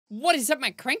What is up,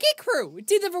 my cranky crew?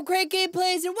 It's Ethan from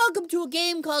CrankGameplays, and welcome to a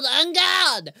game called On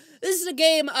God. This is a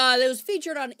game that was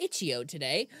featured on Itch.io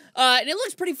today, and it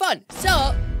looks pretty fun.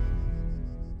 So,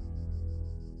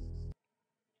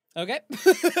 okay.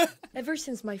 Ever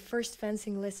since my first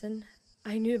fencing lesson,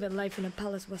 I knew that life in a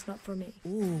palace was not for me.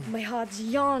 Ooh. My heart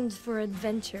yearned for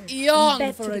adventure.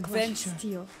 Yawned for adventure.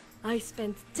 Steel. I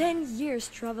spent 10 years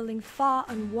traveling far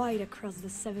and wide across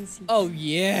the 7 seas. Oh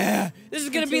yeah, this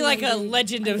is gonna be like a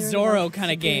Legend of Zorro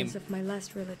kind of game. Of my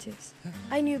last relatives.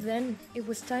 I knew then it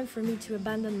was time for me to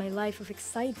abandon my life of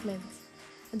excitement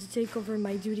and to take over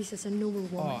my duties as a noble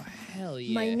woman. Oh hell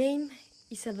yeah. My name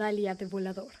is Adalia de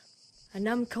Volador, and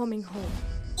I'm coming home.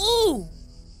 Ooh,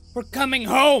 we're coming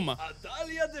home.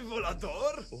 Adalia de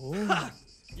Volador? Ooh.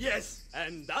 Yes,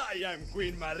 and I am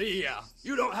Queen Maria.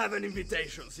 You don't have an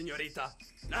invitation, señorita.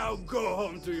 Now go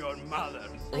home to your mother.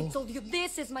 I told you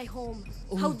this is my home.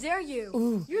 How dare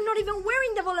you? You're not even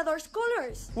wearing the Volador's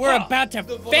colors. We're about to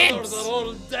The fence. Voladors are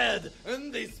all dead,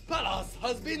 and this palace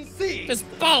has been seized. This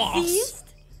palace. Seized?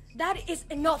 That is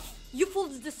enough. You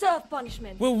fools deserve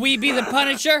punishment. Will we be the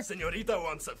Punisher? Señorita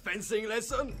wants a fencing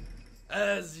lesson?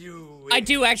 As you wish. I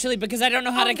do actually, because I don't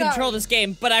know how to control this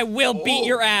game, but I will beat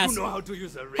your ass. You know how to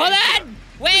use a Hold on!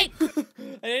 Wait!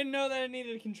 I didn't know that I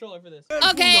needed a controller for this.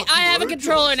 Okay, I have a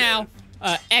controller now.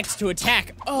 X to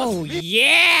attack. Oh,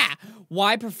 yeah!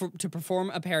 Y to perform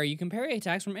a parry. You can parry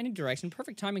attacks from any direction.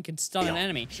 Perfect timing can stun an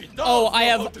enemy. Oh, I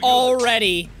have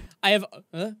already. I have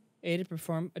A to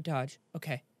perform a dodge.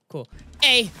 Okay, cool.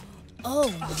 A.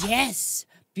 Oh, yes.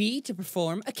 B to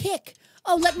perform a kick.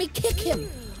 Oh, let me kick him.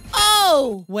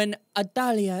 Oh! When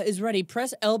Adalia is ready,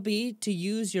 press LB to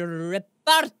use your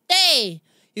repartee.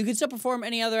 You can still perform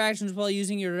any other actions while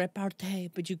using your repartee,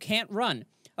 but you can't run.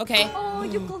 Okay. Oh,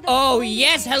 you called that Oh, funny.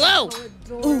 yes, hello! So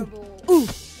adorable. Ooh!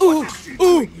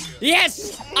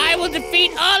 Yes! I will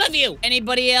defeat all of you!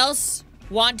 Anybody else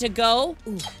want to go?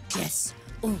 Ooh, yes.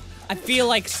 Ooh, I feel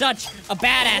like such a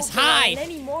badass. Hi!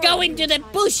 Go into the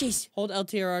bushes! Hold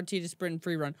LT or RT to sprint and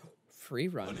free run. Free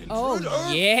run. Oh,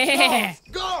 yeah!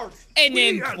 Guards! An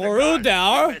We are the intruder!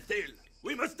 guards.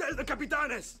 We must tell the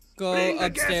capitanes. Go Bring the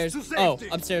upstairs. guests to Oh,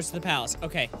 safety. upstairs to the palace.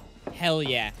 Okay. Hell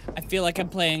yeah. I feel like I'm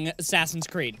playing Assassin's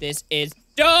Creed. This is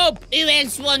dope! Who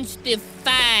else wants to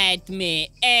fight me,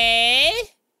 eh?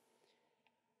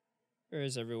 Where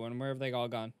is everyone? Where have they all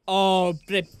gone? Oh,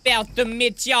 prepare to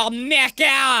meet your maker!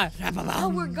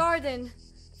 Our garden,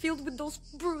 filled with those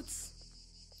brutes.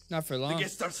 Not for The long.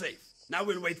 guests are safe. Now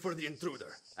we'll wait for the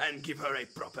intruder and give her a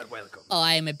proper welcome. Oh,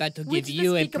 I am about to give Which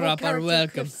you a despicable proper character could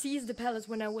welcome. have seized the palace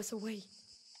when I was away.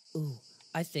 Ooh,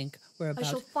 I think we're I about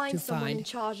shall find to someone in find...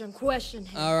 charge and question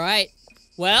him. All right.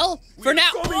 Well, for We're now.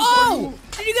 coming for Oh! you.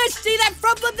 Did you guys see that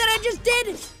front flip that I just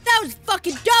did? That was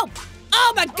fucking dope.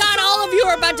 Oh my god, all of you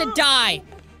are about to die.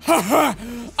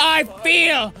 I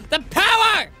feel the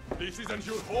power. This isn't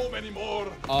your home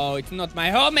anymore. Oh, it's not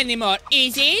my home anymore,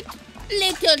 is it?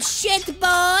 Little shit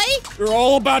boy. You're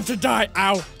all about to die.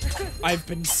 Ow. I've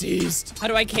been seized. How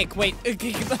do I kick? Wait. I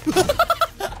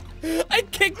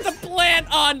kicked the plant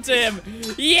onto him.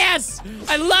 Yes,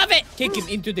 I love it. Kick him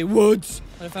into the woods.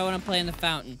 What if I want to play in the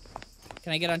fountain?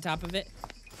 Can I get on top of it?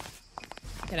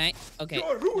 Can I? Okay.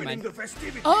 You're never ruining mind. the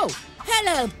festivities. Oh,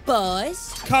 hello,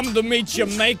 boys. Come to meet your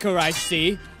maker, I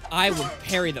see. I will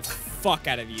parry the fuck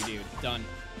out of you, dude. Done.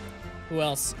 Who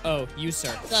else? Oh, you,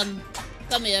 sir. Come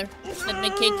here. Let me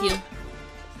kick you.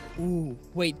 Ooh,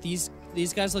 wait, these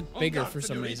guys look bigger for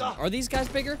some reason. Are these guys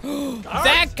bigger?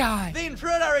 That guy! The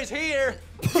intruder is here!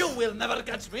 You will never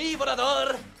catch me,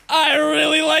 Volador! I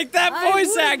really like that I voice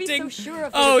wouldn't be acting. so sure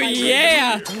of it Oh, if I were you,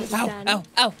 yeah. Stan. Ow,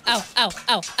 ow, ow, ow,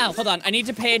 ow, ow. Hold on, I need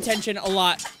to pay attention a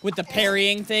lot with the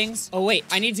parrying things. Oh, wait,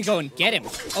 I need to go and get him.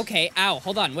 Okay, ow,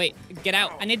 hold on, wait. Get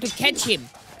out. I need to catch him.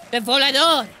 The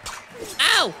Volador.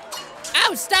 Ow!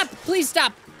 Ow, stop! Please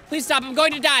stop! Please stop, I'm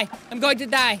going to die. I'm going to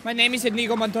die. My name is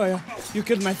Enugu Montoya. You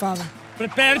killed my father.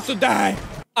 Prepare to die.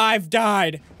 I've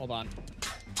died. Hold on.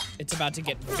 It's about to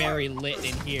get very lit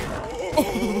in here.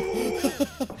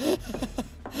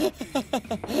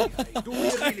 Do we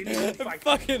really need to I fight?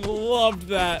 fucking loved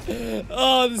that.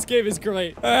 Oh, this game is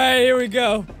great. All right, here we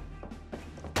go.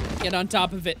 Get on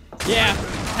top of it. Yeah,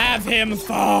 have him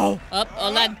fall. Up,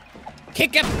 hold on.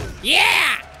 Kick him.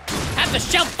 Yeah! Have the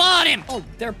shelf on him! Oh,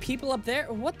 there are people up there?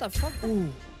 What the fuck? Ooh,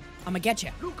 I'ma get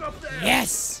you. Look up there.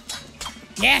 Yes!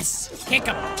 Yes! Kick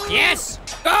him! Yes!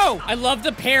 Go! I love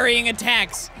the parrying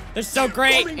attacks. They're so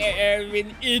great.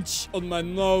 An itch on my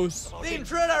nose. The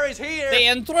intruder is here! The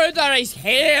intruder is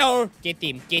here! Get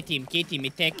him, get him, get him,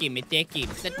 attack him, attack him.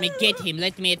 Let me get him,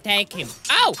 let me attack him.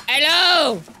 Ow!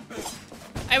 Hello!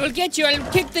 I will get you,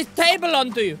 I'll kick this table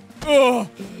onto you. Oh,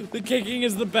 the kicking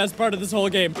is the best part of this whole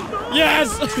game.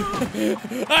 Yes!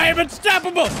 I am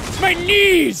unstoppable! My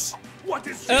knees! What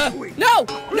is she doing? No!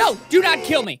 No! Do not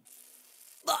kill me!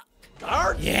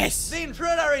 Guard? Yes! The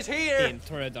intruder is here! The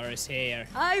intruder is here.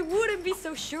 I wouldn't be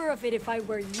so sure of it if I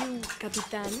were you,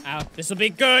 Capitan. Ow, this'll be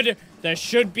good. There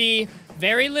should be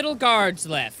very little guards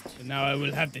left. So now I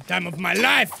will have the time of my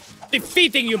life,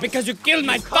 defeating you because you killed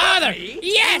my father! Me?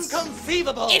 Yes!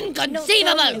 Inconceivable!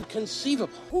 Inconceivable!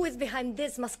 Inconceivable. Who is behind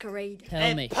this masquerade? Tell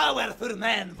A me. powerful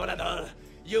man, Volador.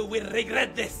 You will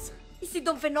regret this. Is it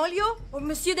Don Fenolio or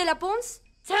Monsieur de la Ponce?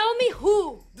 Tell me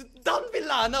who! Don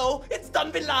Villano! It's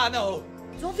Don Villano!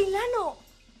 Don Villano!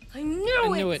 I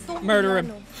knew it. Don Murder him.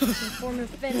 Villano, my former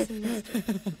fencing master.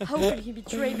 How could he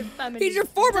betray the family? He's your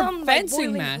former Dumb by fencing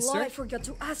boiling master? blood, I forgot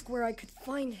to ask where I could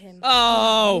find him.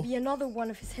 Oh! Maybe another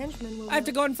one of his henchmen will I have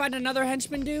to go and find another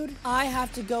henchman, dude? I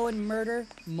have to go and murder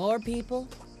more people?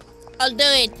 I'll do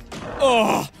it.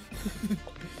 Oh!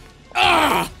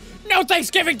 Ah! No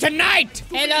Thanksgiving tonight!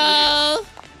 Hello?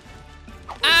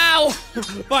 Ow!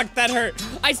 Fuck, that hurt.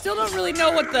 I still don't really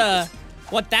know what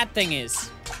that thing is.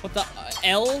 What the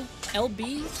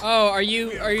LB? Oh, are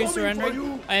you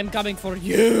surrendering? I am coming for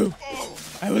you.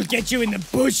 I will get you in the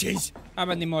bushes. How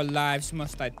many more lives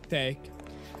must I take?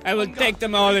 I will take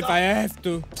them all if I have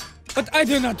to. But I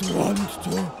do not want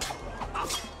to.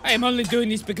 I am only doing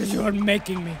this because you are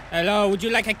making me. Hello, would you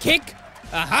like a kick?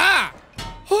 Aha!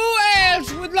 Who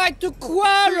else would like to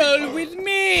quarrel with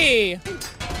me?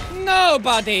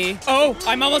 Nobody. Oh,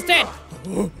 I'm almost dead.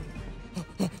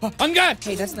 On guard.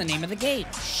 Hey, that's the name of the gate.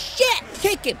 Shit!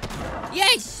 Kick him!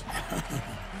 Yes!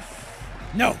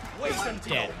 No, Wait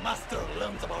until your master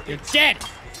learns about you're it. dead.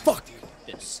 Fuck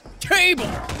this table.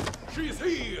 She's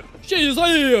here! She's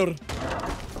here.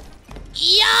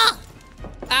 Yeah!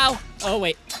 Ow! Oh,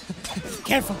 wait.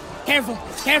 Careful, careful,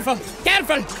 careful,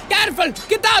 careful, careful.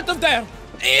 Get out of there.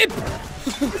 Eep.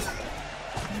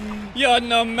 You're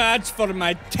no match for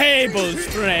my tables,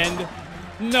 friend.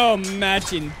 No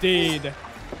match indeed.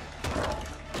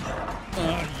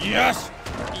 Yes!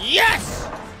 Yes!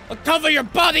 I'll cover your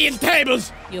body in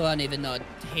tables! You won't even know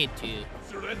I hate you.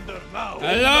 Surrender now!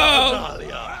 Hello?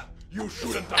 Natalia. You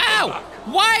shouldn't have Ow! come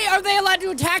back. Why are they allowed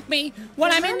to attack me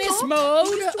when I'm in this mode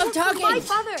He used to of work for my talking?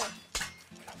 father!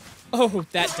 Oh,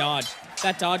 that dodge.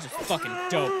 That dodge is fucking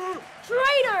dope.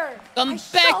 Traitor! Come I back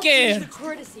shall here. teach you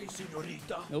courtesy.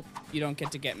 Senorita. Nope, you don't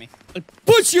get to get me. I'll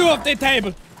push you off the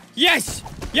table! Yes!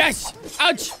 Yes!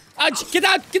 Ouch! Ouch! Get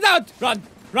out! Get out! Run!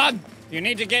 Run! You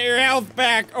need to get your health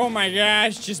back! Oh my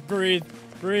gosh! Just breathe.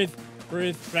 Breathe.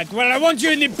 Breathe. Right. Well, I want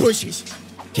you in the bushes.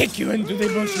 Kick you into the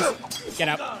bushes. Get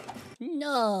out.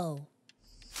 No.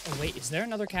 Oh, wait, is there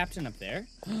another captain up there?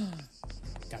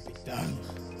 Capitan.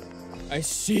 I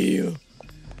see you.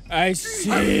 I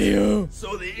see you.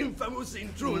 So the infamous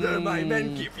intruder my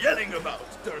men keep yelling about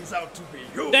turns out to be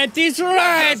you. That is What a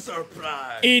right.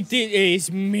 surprise. It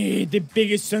is me, the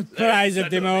biggest surprise of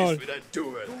them all. With a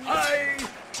duel. I,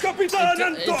 Capitan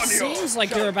Antonio. It seems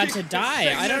like you're about to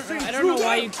die. I don't know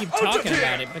why you keep talking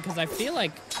about it because I feel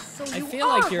like So I you feel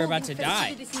like are you're about holding to die.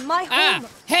 festivities in my Ah, home.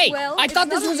 hey, Well, I it's thought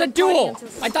this none was of a your party duel.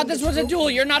 until I thought this was a something duel.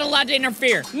 You're not allowed to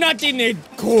interfere. Not in a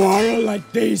quarrel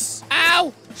like this.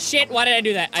 Ow! Shit, why did I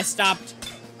do that? I stopped.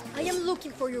 I am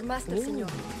looking for your master, senor.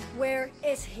 Where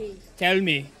is he? Tell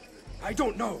me. I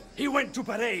don't know. He went to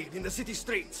parade in the city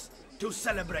streets to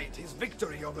celebrate his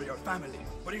victory over your family.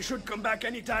 But he should come back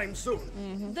anytime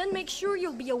soon. Then make sure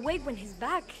you'll be awake when he's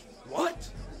back. What?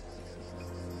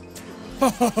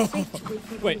 Safe to wait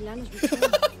for Wait. Milano's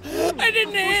return. I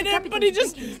didn't hit him, but he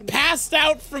just passed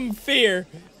out from fear.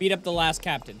 Beat up the last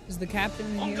captain. Is the captain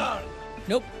in here? Guard.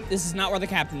 Nope, this is not where the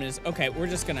captain is. Okay, we're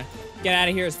just gonna get out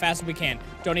of here as fast as we can.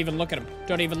 Don't even look at him.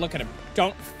 Don't even look at him.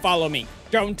 Don't follow me.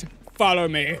 Don't follow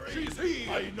me. She's here!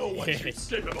 I know what she's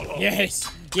capable of.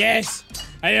 Yes, yes.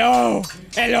 Hello,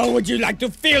 hello, would you like to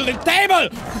feel the table?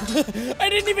 I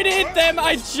didn't even hit them,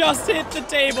 I just hit the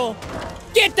table.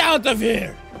 Get out of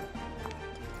here.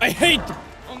 I hate them.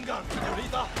 On guard,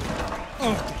 senorita.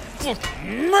 Oh, fuck,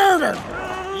 murder.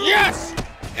 Yes,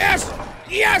 yes,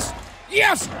 yes,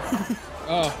 yes.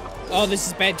 Oh, this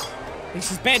is bad.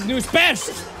 This is bad news, bears.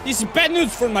 This is bad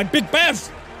news for my big bears.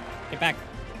 Get back.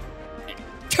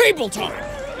 Table time.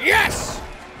 Yes.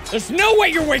 There's no way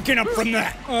you're waking up from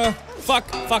that. Fuck.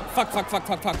 You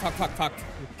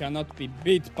cannot be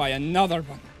beat by another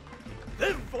one.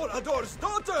 Then Volador's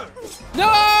daughter! No!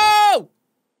 All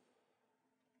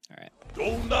right.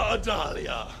 Dona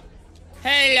Adalia.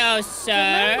 Hello,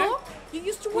 sir. Fernando, you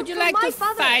used to work Would you for like my to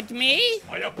father. fight me?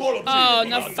 My apologies. Oh, Dona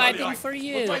no Adalia. fighting for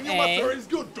you, But my new eh? master is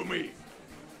good to me.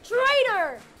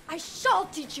 Traitor! I shall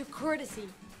teach you courtesy.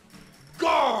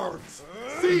 Guards!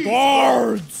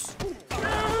 Guards!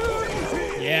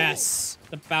 Yes,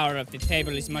 the power of the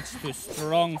table is much too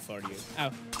strong for you.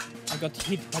 Ow, I got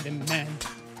hit by the man.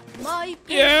 My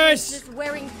Yes! patience is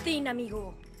wearing thin,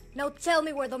 amigo. Now tell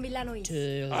me where Don Villano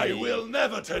is. I will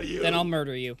never tell you. Then I'll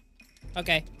murder you.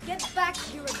 Okay. Get back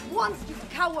here at once, you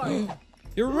coward!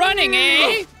 You're running,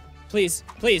 eh? Please,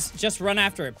 please, just run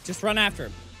after him. Just run after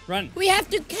him. Run. We have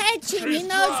to catch him. He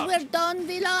knows where Don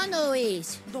Villano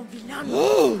is. Don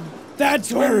Villano?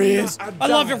 That's where he is. I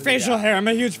love your facial hair. I'm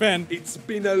a huge fan. It's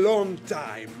been a long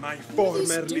time, my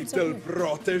former little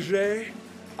protege.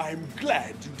 I'm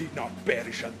glad you did not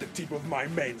perish at the tip of my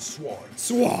main sword.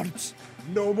 Swords.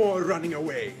 No more running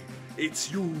away.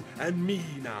 It's you and me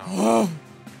now.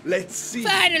 Let's see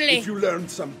Finally. if you learned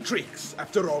some tricks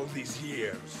after all these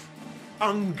years.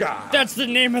 En garde. That's the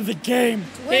name of the game.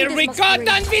 Here we go,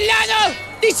 Don Villano!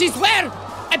 This is where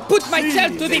I put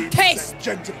myself to the Ladies test! and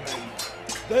gentlemen,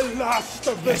 the last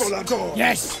of the voladores.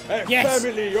 Yes, A yes.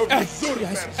 family of usurpers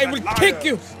Yes, I will and kick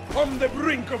you. liars on the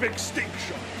brink of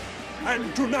extinction.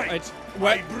 And tonight,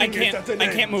 What? I bring it at an I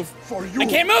can't end move. For you. I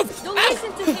can't move. Don't Ow.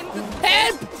 listen to him.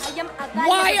 Help! I am Adalia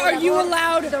Why the are you Volador,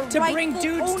 allowed the to bring rightful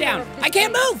dudes owner down? of this I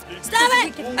can't place. move! Stop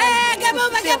it! Wicked I can't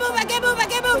move! I can't move! I can't move! I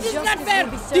can't move! This is not fair!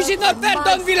 This is not fair,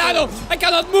 Don Villano! I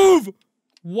cannot move!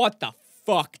 What the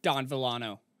fuck, Don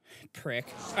Villano? Prick.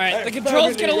 Alright, the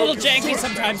controls get a little janky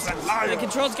sometimes. The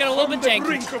controls get a little bit On the janky.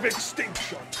 brink of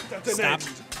extinction. At an Stop end.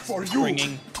 For you.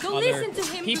 bringing Don't other listen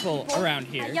to him, people around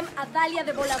here. I am Adalia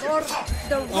the Volador,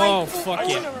 the Oh, rightful fuck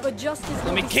yeah. owner. But justice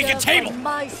Let me will be kick a served table. by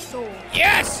my soul.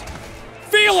 Yes!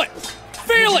 Feel it!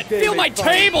 Feel it! Feel my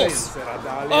tables!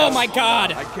 Oh my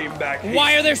god!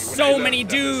 Why are there so many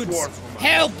dudes?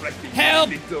 Help! Help!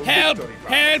 Help!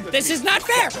 Help! This is not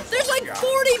fair! There's like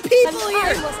 40 people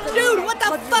here! Dude, what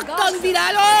the fuck, Don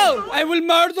Villano? I will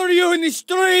murder you in the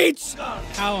streets!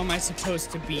 How am I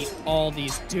supposed to beat all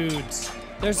these dudes?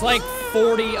 There's like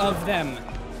 40 of them.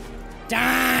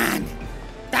 Don!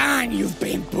 Don, you've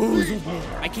bamboozled me.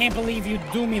 I can't believe you'd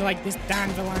do me like this, Don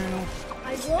Villano.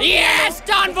 I won't Yes,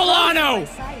 Don Villano!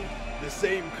 The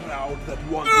same crowd that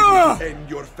wanted you to end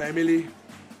your family?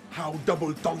 How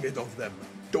double-tongued of them.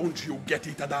 Don't you get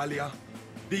it, Adalia?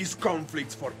 These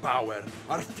conflicts for power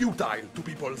are futile to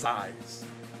people's eyes.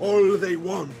 All they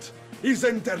want is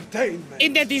entertainment.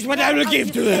 And that is what I will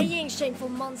give to them. Saying, shameful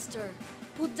monster.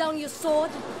 Put down your sword,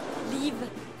 leave,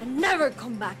 and never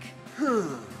come back.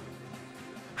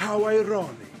 How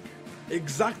ironic.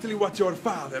 Exactly what your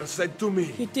father said to me.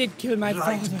 He did kill my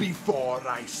Right father. before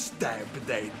I stabbed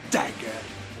a dagger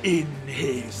in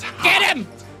his heart. Get him!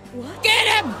 What? Get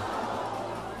him!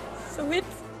 So it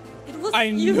was I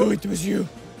you. knew it was you.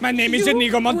 My name is You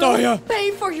Enugu Montoya. will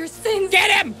pay for your sins. Get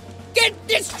him!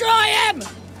 Destroy him!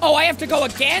 Oh, I have to go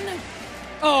again?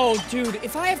 Oh, dude,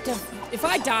 if I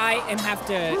die and have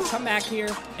to come back here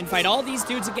and fight all these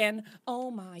dudes again,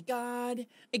 oh my god.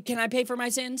 Can I pay for my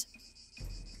sins?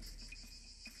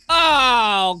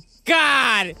 Oh,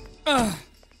 God! Ugh.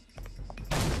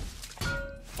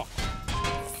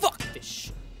 Fuck this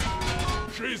shit.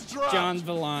 She's trapped. Don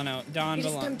Villano. It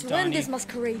is time to end this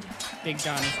masquerade. Big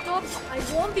Donnie. Stop! I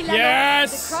won't be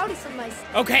Yes! The crowd is on my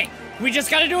side. Okay, we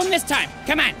just gotta do him this time.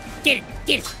 Come on, get it,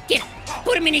 get it, get it.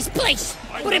 Put him in his place.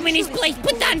 Put him in his place.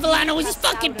 Put Don Villano in his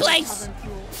fucking place.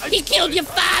 He killed your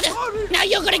father. Now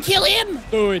you're gonna kill him.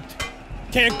 Do it.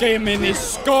 Kick him in his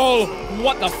skull.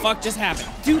 What the fuck just happened?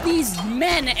 Do these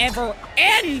men ever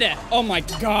end? Oh my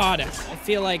god. I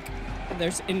feel like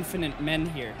there's infinite men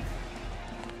here.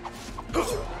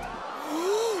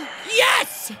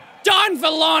 Yes! Don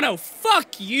Villano,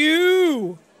 fuck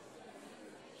you!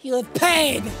 You have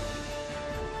paid!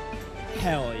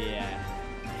 Hell yeah.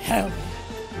 Hell yeah.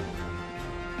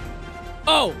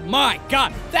 Oh my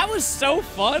god, that was so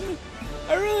fun!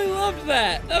 I really loved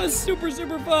that. That was super,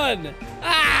 super fun.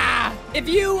 Ah! If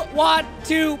you want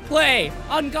to play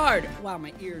On Guard, wow,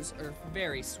 my ears are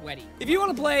very sweaty. If you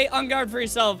want to play On Guard for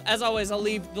yourself, as always, I'll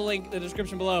leave the link in the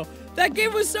description below. That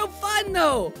game was so fun,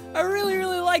 though. I really,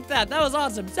 really liked that. That was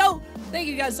awesome. So, thank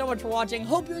you guys so much for watching.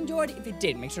 Hope you enjoyed. If you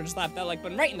did, make sure to slap that like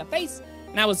button right in the face.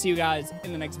 And I will see you guys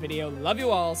in the next video. Love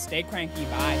you all. Stay cranky.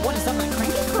 Bye. What is up, my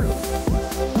cranky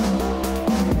crew?